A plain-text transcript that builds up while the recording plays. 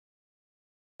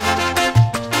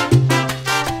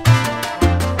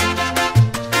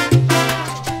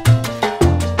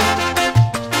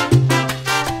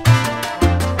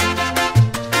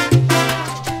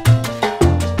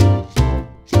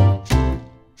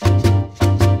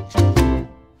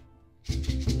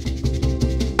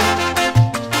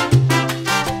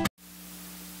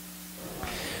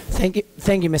Thank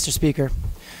you, Mr. Speaker.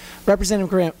 Representative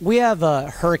Grant, we have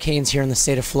hurricanes here in the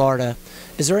state of Florida.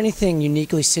 Is there anything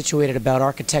uniquely situated about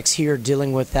architects here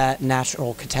dealing with that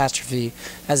natural catastrophe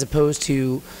as opposed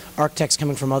to architects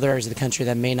coming from other areas of the country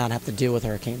that may not have to deal with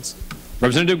hurricanes?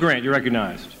 Representative Grant, you're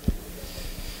recognized.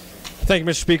 Thank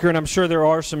you, Mr. Speaker, and I'm sure there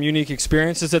are some unique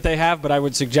experiences that they have, but I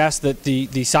would suggest that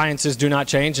the sciences do not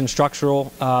change, and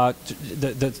structural,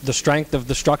 the strength of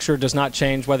the structure does not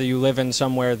change whether you live in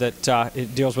somewhere that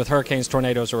it deals with hurricanes,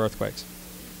 tornadoes, or earthquakes.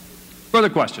 Further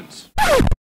questions?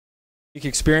 Unique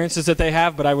experiences that they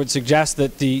have, but I would suggest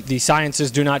that the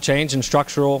sciences do not change, and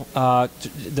structural,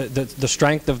 the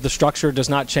strength of the structure does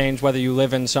not change whether you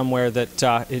live in somewhere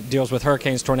that it deals with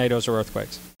hurricanes, tornadoes, or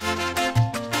earthquakes.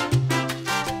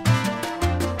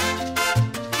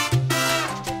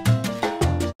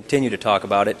 Continue to talk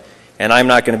about it, and I'm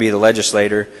not going to be the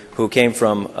legislator who came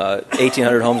from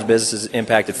 1,800 homes businesses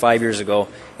impacted 5 years ago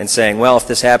and saying, well, if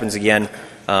this happens again,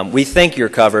 we think you're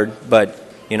covered, but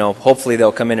hopefully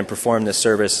they'll come in and perform this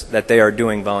service that they are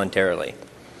doing voluntarily.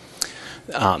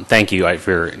 Thank you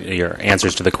for your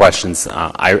answers to the questions.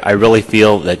 I really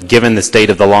feel that given the state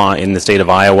of the law in the state of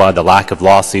Iowa, the lack of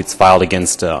lawsuits filed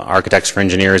against architects or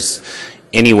engineers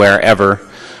anywhere ever,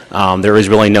 there is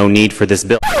really no need for this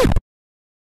bill.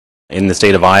 In the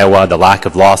state of Iowa, the lack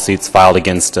of lawsuits filed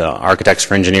against architects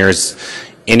or engineers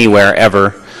anywhere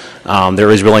ever, there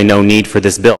is really no need for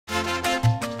this bill.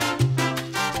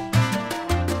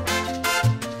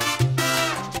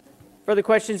 Further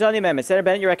questions on the amendment? Senator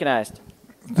Bennett, you're recognized.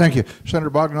 Thank you.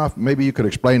 Senator Bogdanoff, maybe you could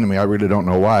explain to me, I really don't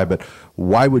know why, but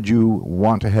why would you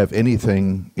want to have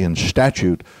anything in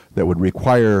statute that would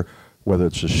require, whether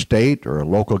it's a state or a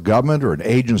local government or an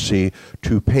agency,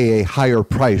 to pay a higher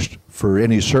price for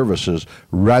any services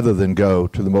rather than go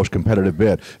to the most competitive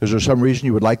bid? Is there some reason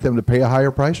you would like them to pay a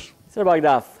higher price? Senator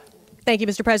Bogdanoff. Thank you,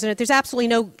 Mr. President. There's absolutely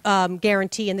no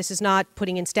guarantee, and this is not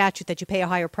putting in statute that you pay a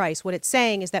higher price. What it's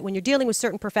saying is that when you're dealing with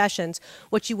certain professions,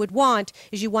 what you would want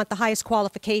is you want the highest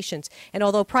qualifications. And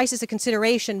although price is a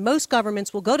consideration, most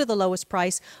governments will go to the lowest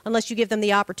price unless you give them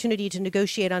the opportunity to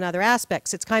negotiate on other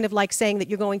aspects. It's kind of like saying that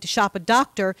you're going to shop a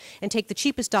doctor and take the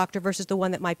cheapest doctor versus the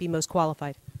one that might be most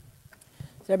qualified.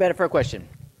 Senator Bennett for a question.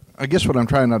 I guess what I'm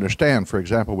trying to understand, for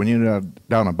example, when you went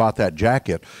down and bought that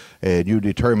jacket and you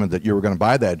determined that you were going to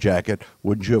buy that jacket,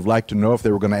 wouldn't you have liked to know if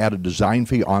they were going to add a design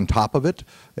fee on top of it,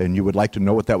 and you would like to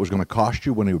know what that was going to cost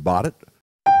you when you bought it?